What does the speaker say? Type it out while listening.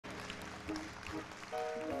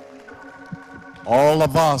All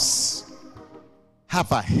of us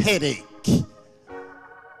have a headache.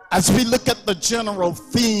 As we look at the general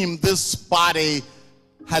theme this body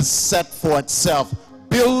has set for itself,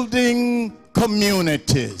 building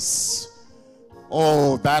communities.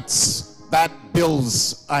 Oh, that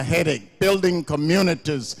builds a headache, building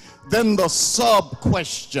communities. Then the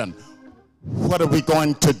sub-question, what are we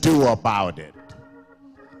going to do about it?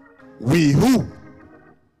 We who?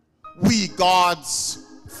 We God's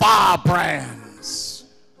firebrands.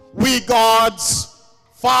 We God's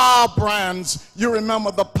firebrands. You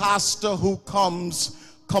remember the pastor who comes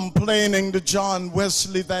complaining to John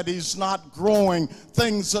Wesley that he's not growing,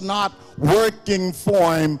 things are not working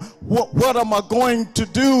for him. What am I going to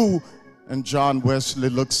do? And John Wesley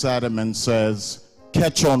looks at him and says,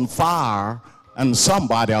 catch on fire and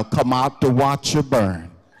somebody will come out to watch you burn.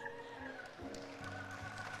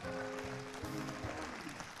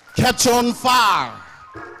 Catch on fire.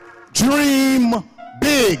 Dream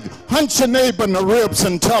big. Hunch your neighbor in the ribs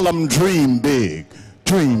and tell them dream big.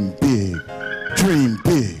 Dream big. Dream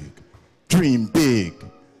big. Dream big.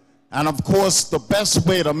 And of course, the best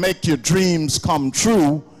way to make your dreams come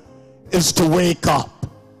true is to wake up.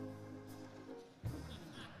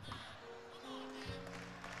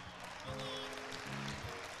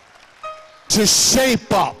 To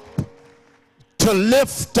shape up. To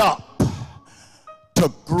lift up.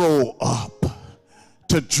 To grow up.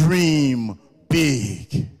 To dream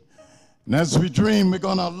big. And as we dream, we're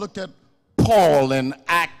going to look at Paul in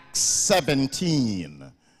Acts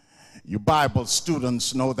 17. You Bible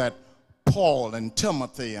students know that Paul and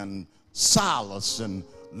Timothy and Silas and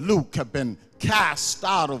Luke have been cast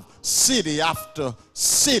out of city after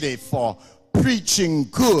city for preaching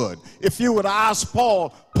good. If you would ask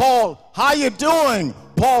Paul, how you doing?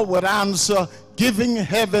 Paul would answer, giving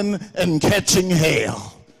heaven and catching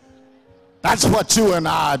hell. That's what you and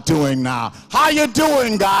I are doing now. How you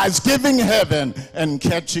doing, guys? Giving heaven and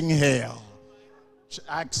catching hell.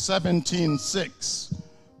 Acts 17:6.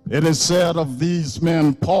 It is said of these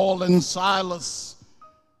men, Paul and Silas,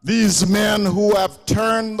 these men who have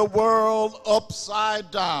turned the world upside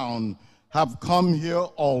down have come here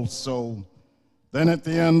also. Then at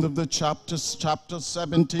the end of the chapter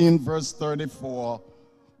 17, verse 34,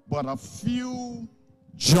 but a few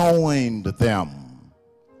joined them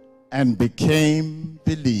and became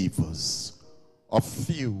believers. A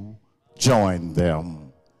few joined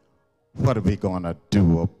them. What are we going to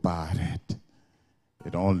do about it?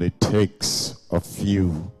 It only takes a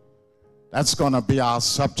few. That's going to be our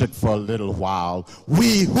subject for a little while.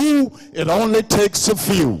 We who, it only takes a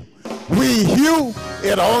few. We who,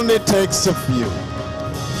 it only takes a few.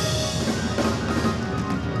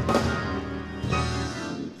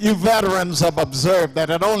 You veterans have observed that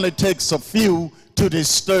it only takes a few to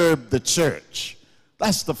disturb the church.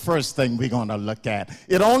 That's the first thing we're going to look at.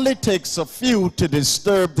 It only takes a few to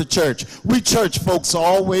disturb the church. We church folks are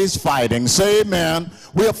always fighting. Say amen.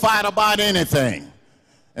 We'll fight about anything.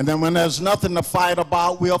 And then when there's nothing to fight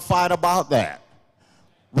about, we'll fight about that.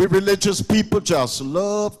 We religious people just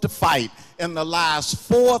love to fight. In the last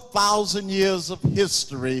 4,000 years of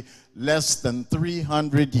history, less than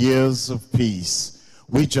 300 years of peace.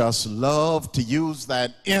 We just love to use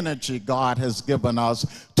that energy God has given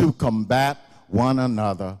us to combat one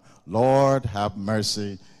another. Lord, have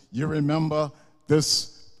mercy. You remember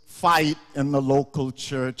this fight in the local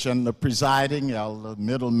church, and the presiding elder,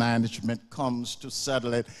 middle management, comes to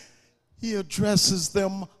settle it. He addresses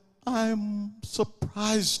them, I'm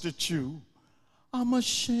surprised at you. I'm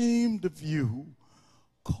ashamed of you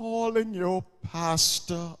calling your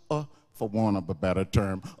pastor, for want of a better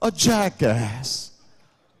term, a jackass.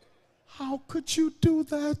 How could you do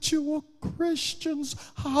that? You are Christians.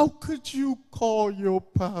 How could you call your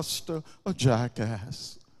pastor a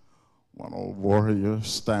jackass? One old warrior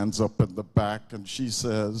stands up in the back and she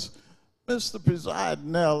says, Mr.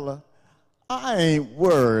 Presiding Elder, I ain't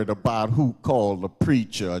worried about who called the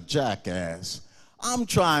preacher a jackass. I'm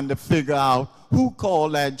trying to figure out who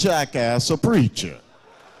called that jackass a preacher.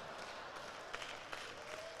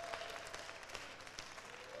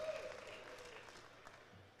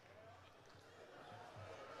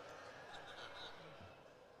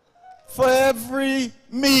 For every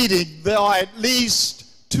meeting, there are at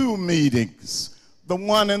least 2 meetings. The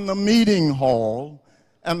one in the meeting hall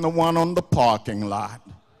and the one on the parking lot,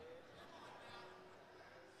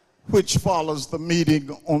 which follows the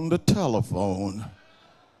meeting on the telephone.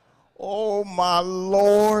 Oh, my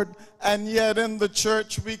Lord. And yet in the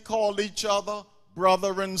church, we call each other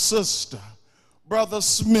brother and sister. Brother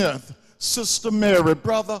Smith, Sister Mary,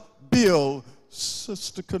 Brother Bill,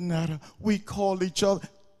 Sister Canetta. We call each other.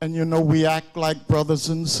 And you know, we act like brothers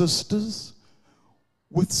and sisters.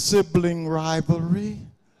 with sibling rivalry,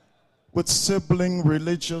 with sibling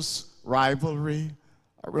religious rivalry.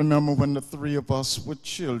 I remember when the three of us were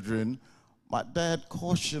children, my dad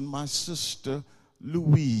cautioned my sister,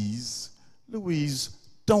 Louise,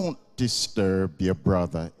 don't disturb your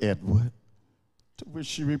brother, Edward. To which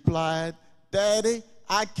she replied, Daddy,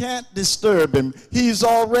 I can't disturb him. He's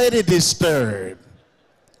already disturbed.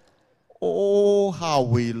 Oh, how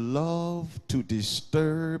we love to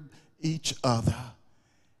disturb each other.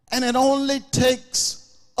 And it only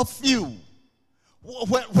takes a few.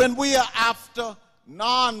 When we are after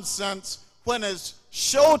nonsense, when it's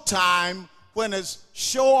showtime, when it's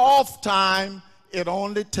show-off time, it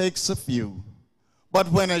only takes a few. But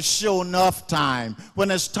when it's show enough time,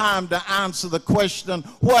 when it's time to answer the question,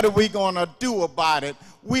 what are we going to do about it?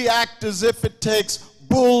 We act as if it takes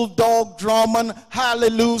Bulldog Drummond,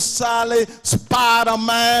 Hallelujah Sally,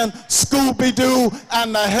 Spider-Man, Scooby-Doo,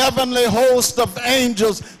 and the heavenly host of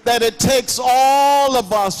angels, that it takes all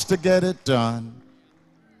of us to get it done.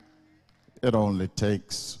 It only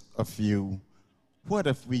takes a few. What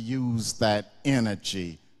if we use that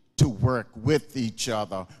energy to work with each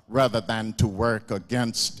other rather than to work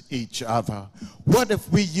against each other? What if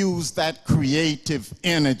we use that creative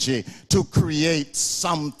energy to create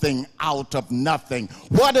something out of nothing?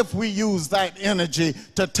 What if we use that energy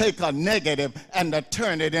to take a negative and to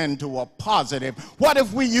turn it into a positive? What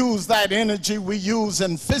if we use that energy we use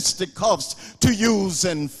in fisticuffs to use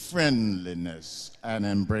in friendliness and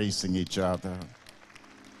embracing each other?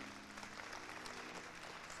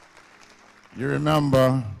 You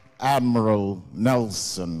remember Admiral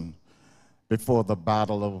Nelson before the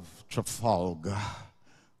Battle of Trafalgar,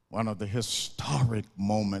 one of the historic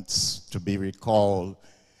moments to be recalled.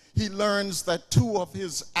 He learns that two of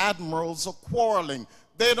his admirals are quarreling.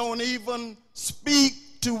 They don't even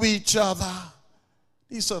speak to each other.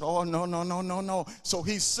 He said, oh, no. So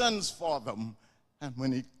he sends for them, and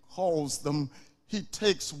when he calls them, he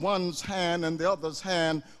takes one's hand and the other's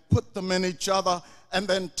hand, put them in each other, and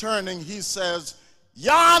then turning, he says,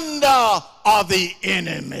 yonder are the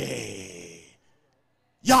enemy.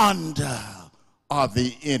 Yonder are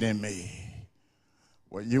the enemy.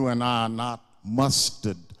 Well, you and I are not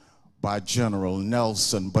mustered by General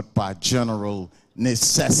Nelson, but by general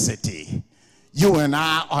necessity. You and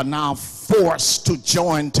I are now forced to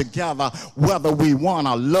join together whether we want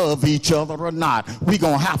to love each other or not. We're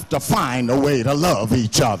going to have to find a way to love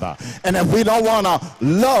each other. And if we don't want to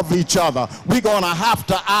love each other, we're going to have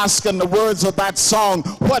to ask, in the words of that song,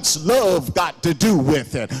 what's love got to do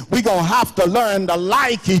with it? We're going to have to learn to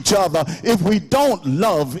like each other if we don't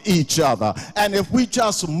love each other. And if we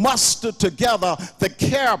just muster together the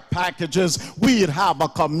care packages, we'd have a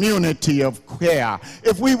community of care.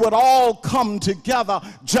 If we would all come together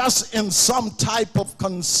just in some type of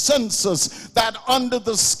consensus that under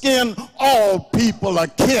the skin all people are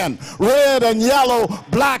kin, red and yellow,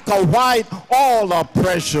 black or white, all are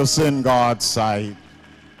precious in God's sight.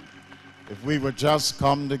 If we would just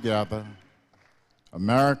come together.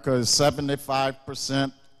 America is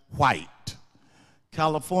 75% white.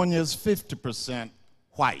 California is 50%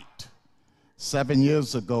 white. 7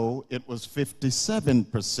 years ago, it was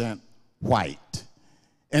 57% white.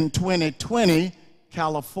 In 2020,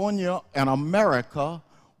 California and America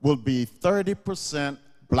will be 30%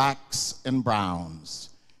 blacks and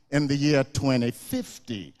browns. In the year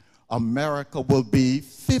 2050, America will be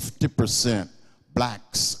 50%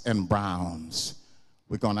 blacks and browns.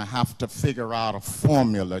 We're going to have to figure out a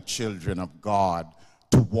formula, children of God,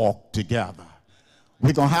 to walk together.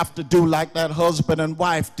 We're going to have to do like that husband and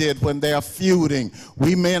wife did when they're feuding.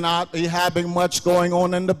 We may not be having much going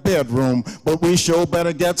on in the bedroom, but we sure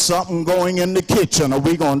better get something going in the kitchen or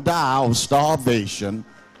we're going to die of starvation.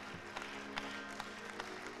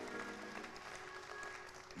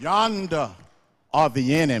 Yonder are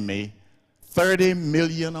the enemy. 30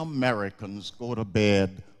 million Americans go to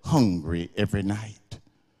bed hungry every night.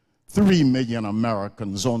 3 million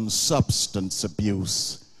Americans on substance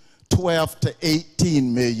abuse. 12 to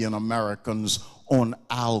 18 million Americans on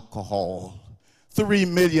alcohol. 3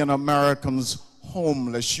 million Americans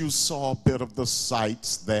homeless. You saw a bit of the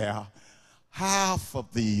sights there. Half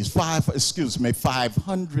of these,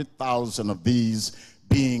 500,000 of these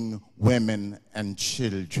being women and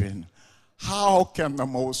children. How can the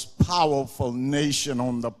most powerful nation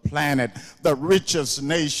on the planet, the richest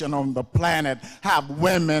nation on the planet, have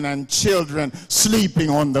women and children sleeping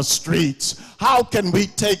on the streets? How can we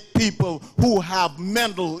take people who have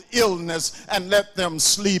mental illness and let them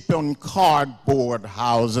sleep in cardboard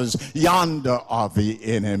houses? Yonder are the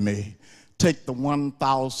enemy. take the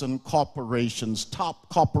 1,000 corporations, top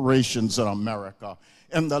corporations in America,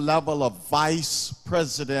 in the level of vice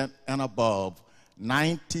president and above,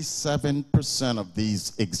 97% of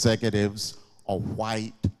these executives are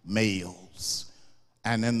white males.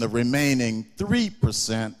 And in the remaining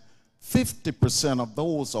 3%, 50% of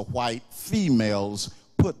those are white females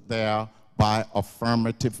put there by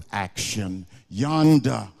affirmative action.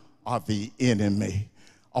 Yonder are the enemy.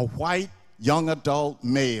 A white young adult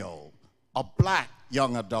male, a black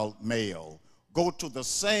young adult male, go to the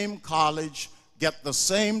same college, get the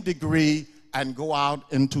same degree, and go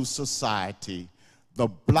out into society. The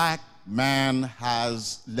black man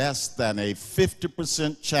has less than a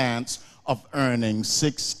 50% chance of earning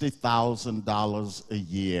 $60,000 a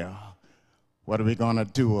year. What are we going to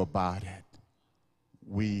do about it?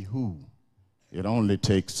 We who? It only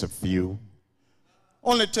takes a few.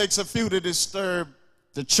 Only takes a few to disturb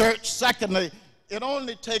the church. Secondly, it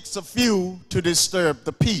only takes a few to disturb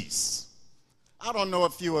the peace. I don't know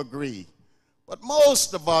if you agree, but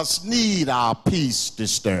most of us need our peace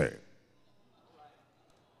disturbed.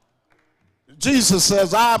 Jesus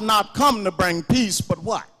says, I have not come to bring peace, but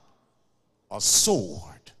what? A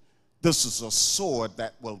sword. This is a sword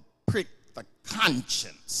that will prick the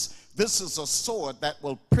conscience. This is a sword that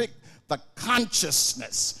will prick the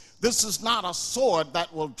consciousness. This is not a sword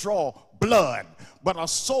that will draw blood, but a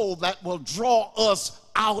sword that will draw us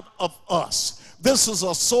out of us. This is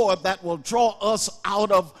a sword that will draw us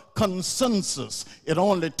out of consensus. It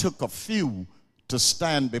only took a few to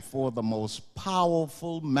stand before the most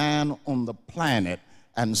powerful man on the planet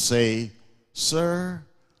and say, sir,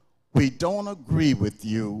 we don't agree with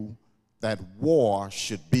you that war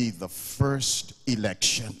should be the first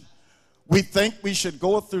election. We think we should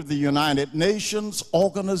go through the United Nations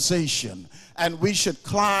organization and we should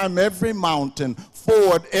climb every mountain,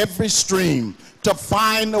 ford every stream to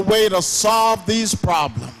find a way to solve these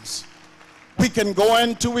problems. We can go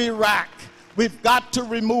into Iraq. We've got to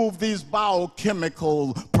remove these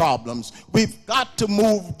biochemical problems. We've got to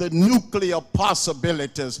move the nuclear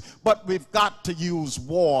possibilities, but we've got to use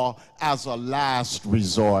war as a last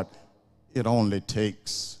resort. It only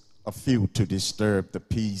takes a few to disturb the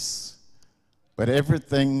peace. But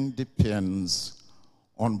everything depends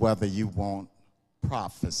on whether you want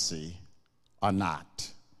prophecy or not.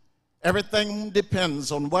 Everything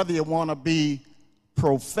depends on whether you want to be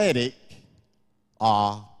prophetic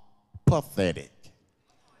or pathetic.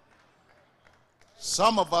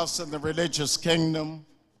 Some of us in the religious kingdom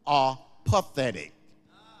are pathetic,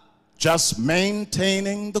 just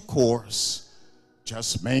maintaining the course,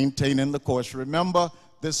 just maintaining the course. Remember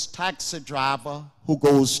this taxi driver who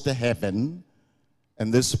goes to heaven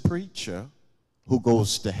and this preacher who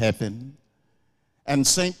goes to heaven, and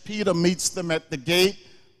St. Peter meets them at the gate,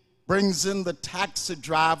 brings in the taxi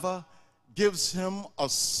driver, gives him a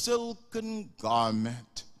silken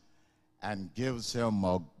garment, and gives him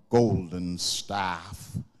a golden staff.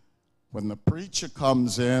 When the preacher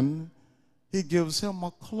comes in, he gives him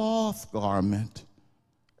a cloth garment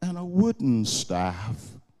and a wooden staff.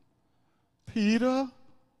 Peter,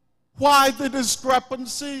 why the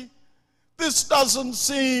discrepancy? This doesn't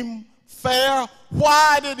seem fair.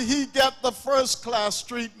 Why did he get the first class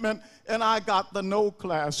treatment and I got the no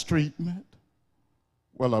class treatment?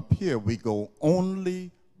 Well, up here we go only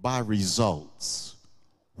by results.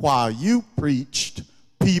 While you preached,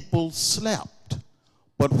 people slept.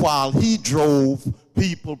 But while he drove,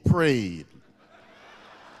 people prayed.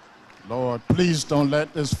 Lord, please don't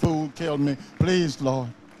let this fool kill me. Please, Lord.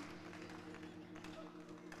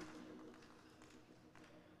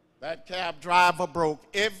 That cab driver broke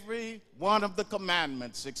every one of the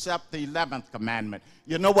commandments except the 11th commandment.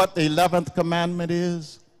 You know what the 11th commandment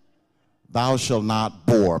is? Thou shalt not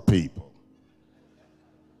bore people.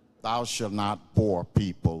 Thou shalt not bore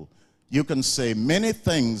people. You can say many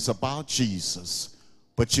things about Jesus,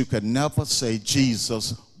 but you can never say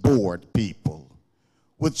Jesus bored people.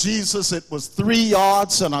 With Jesus, it was 3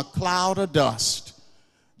 yards and a cloud of dust.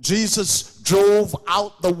 Jesus drove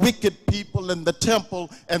out the wicked people in the temple,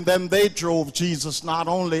 and then they drove Jesus not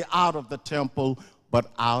only out of the temple,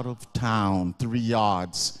 but out of town, 3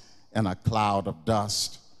 yards and a cloud of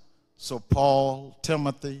dust. So Paul,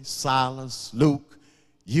 Timothy, Silas, Luke,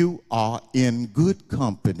 you are in good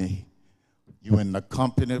company. You're in the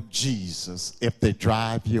company of Jesus if they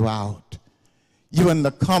drive you out. you in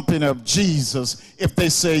the company of Jesus if they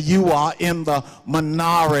say you are in the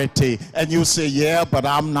minority and you say, yeah, but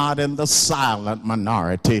I'm not in the silent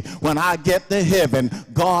minority. When I get to heaven,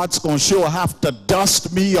 God's going to sure have to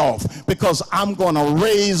dust me off because I'm going to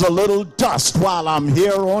raise a little dust while I'm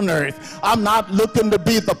here on earth. I'm not looking to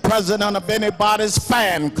be the president of anybody's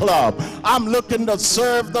fan club. I'm looking to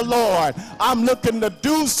serve the Lord. I'm looking to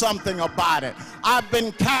do something about it. I've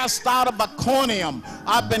been cast out of Iconium.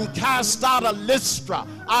 I've been cast out of Lystra.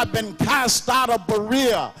 I've been cast out of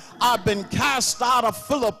Berea. I've been cast out of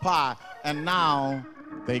Philippi. And now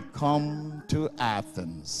they come to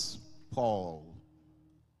Athens. Paul,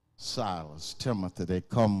 Silas, Timothy, they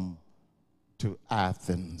come to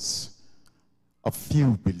Athens. A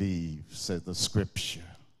few believe, says the scripture.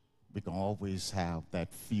 We can always have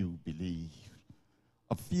that few believe.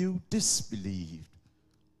 A few disbelieve.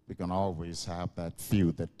 We can always have that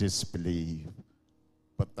few that disbelieve,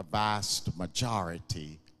 but the vast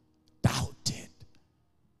majority doubted.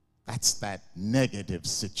 That's that negative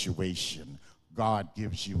situation God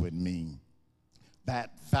gives you and me. That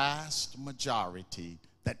vast majority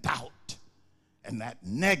that doubt, and that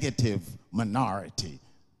negative minority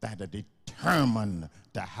that are determined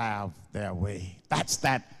to have their way. That's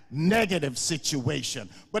that negative situation.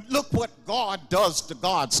 But look what God does to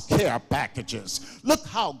God's care packages. Look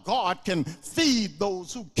how God can feed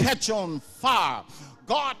those who catch on fire.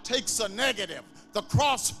 God takes a negative, the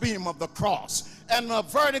crossbeam of the cross, and a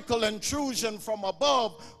vertical intrusion from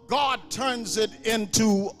above. God turns it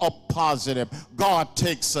into a positive. God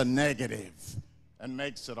takes a negative and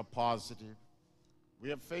makes it a positive.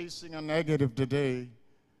 We are facing a negative today.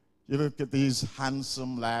 You look at these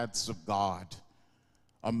handsome lads of God.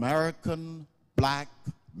 American black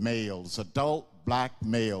males, adult black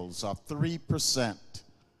males, are 3%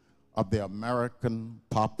 of the American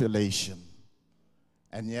population,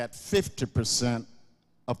 and yet 50%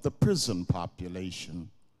 of the prison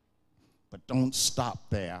population. But don't stop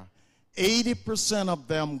there. 80% of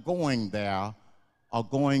them going there are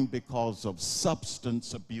going because of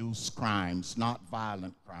substance abuse crimes, not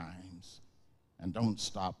violent crimes. And don't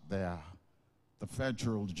stop there. The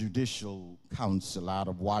Federal Judicial Council out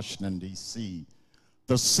of Washington, D.C.,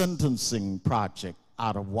 the Sentencing Project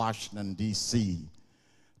out of Washington, D.C.,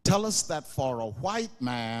 tell us that for a white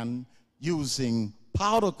man using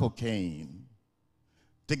powder cocaine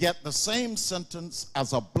to get the same sentence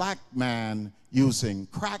as a black man using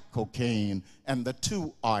crack cocaine, and the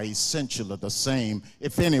two are essentially the same.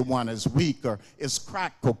 If anyone is weaker, it's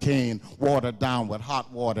crack cocaine watered down with hot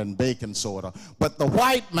water and baking soda. But the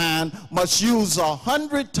white man must use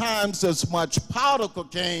 100 times as much powder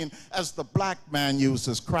cocaine as the black man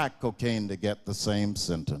uses crack cocaine to get the same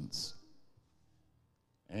sentence.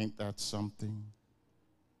 Ain't that something?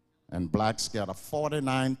 And blacks get a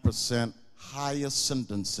 49% higher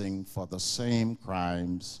sentencing for the same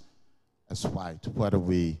crimes as white. What are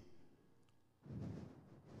we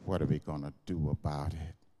going to do about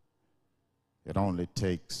it? It only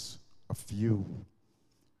takes a few.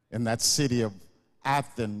 In that city of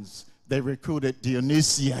Athens, they recruited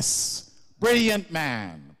Dionysius, brilliant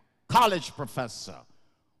man, college professor,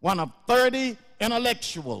 one of 30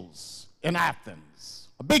 intellectuals in Athens,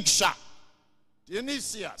 a big shot.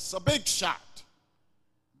 Dionysius, a big shot.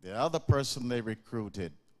 The other person they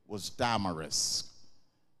recruited was Damaris.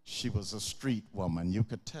 She was a street woman. You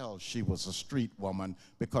could tell she was a street woman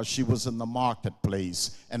because she was in the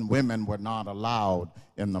marketplace, and women were not allowed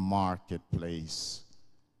in the marketplace.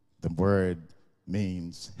 The word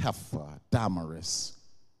means heifer. Damaris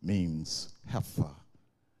means heifer.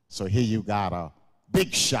 So here you got a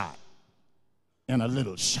big shot and a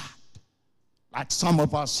little shot, like some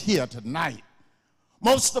of us here tonight.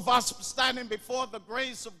 Most of us standing before the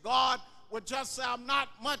grace of God would just say, I'm not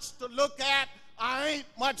much to look at, I ain't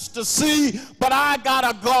much to see, but I got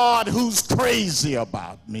a God who's crazy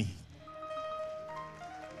about me.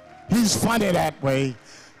 He's funny that way.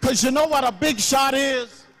 Because you know what a big shot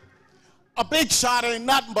is? A big shot ain't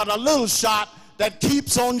nothing but a little shot that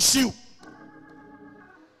keeps on shooting.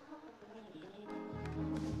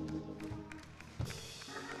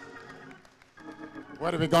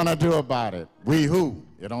 What are we going to do about it? We who?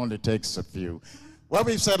 It only takes a few. Well,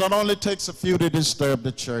 we said it only takes a few to disturb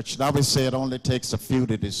the church. Now we say it only takes a few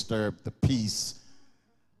to disturb the peace.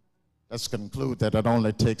 Let's conclude that it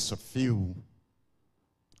only takes a few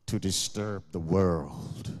to disturb the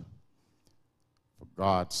world. For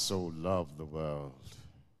God so loved the world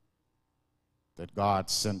that God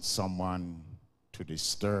sent someone to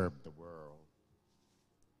disturb the world.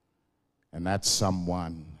 And that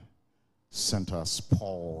someone sent us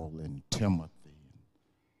Paul and Timothy and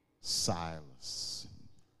Silas and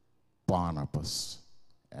Barnabas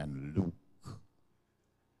and Luke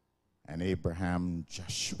and Abraham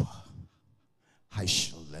Joshua,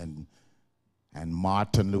 Heschel and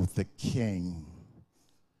Martin Luther King.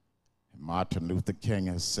 And Martin Luther King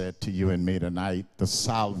has said to you and me tonight, the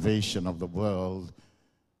salvation of the world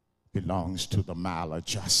belongs to the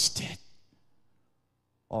maladjusted.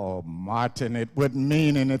 Oh, Martin, it wouldn't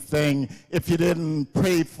mean anything if you didn't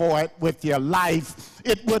pray for it with your life.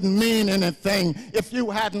 It wouldn't mean anything if you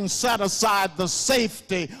hadn't set aside the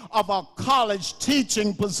safety of a college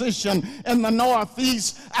teaching position in the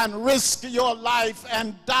Northeast and risked your life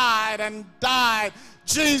and died.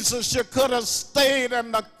 Jesus, you could have stayed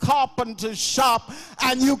in the carpenter shop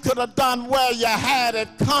and you could have done where you had it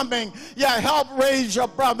coming. You helped raise your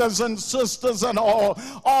brothers and sisters and all.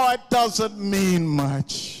 Oh, it doesn't mean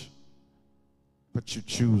much. But you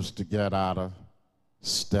choose to get out of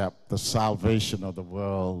step. The salvation of the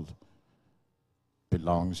world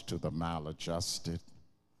belongs to the maladjusted.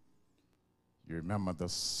 You remember the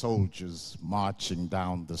soldiers marching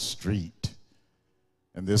down the street,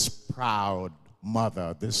 and this proud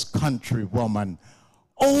mother, this country woman,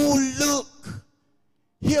 oh, look,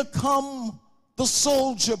 here come the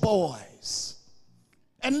soldier boys.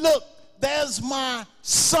 And look, there's my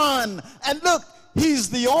son. And look, he's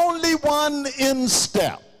the only one in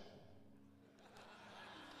step.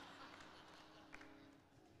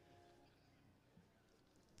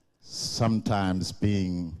 Sometimes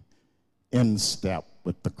being in step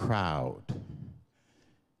with the crowd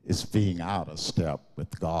is being out of step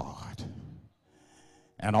with God.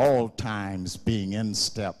 And all times being in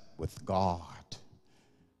step with God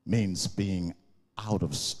means being out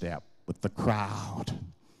of step with the crowd.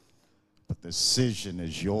 But the decision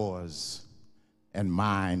is yours and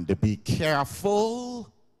mine to be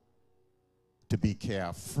careful, to be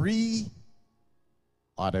carefree,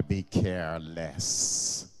 or to be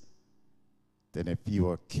careless. Then if you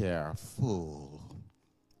are careful,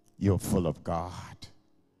 you're full of God.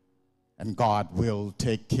 And God will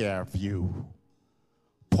take care of you.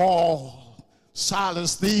 Paul,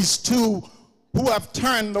 Silas, these two who have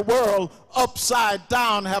turned the world upside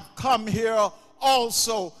down have come here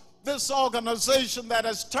also. This organization that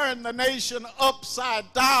has turned the nation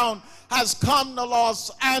upside down has come to Los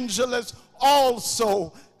Angeles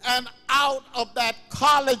also. And out of that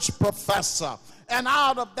college professor and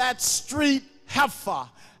out of that street heifer,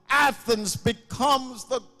 Athens becomes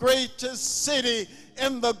the greatest city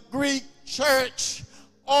in the Greek church.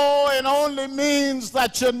 Oh, it only means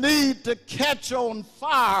that you need to catch on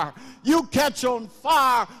fire. You catch on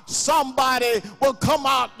fire, somebody will come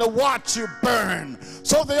out to watch you burn.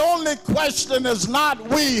 So the only question is not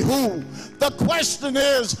we who. The question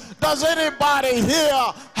is, does anybody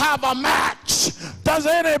here have a match? Does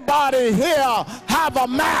anybody here have a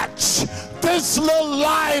match? This little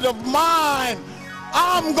light of mine,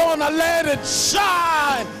 I'm gonna let it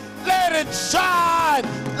shine. Let it shine.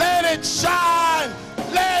 Let it shine.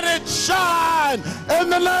 Let it shine in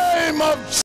the name of Jesus.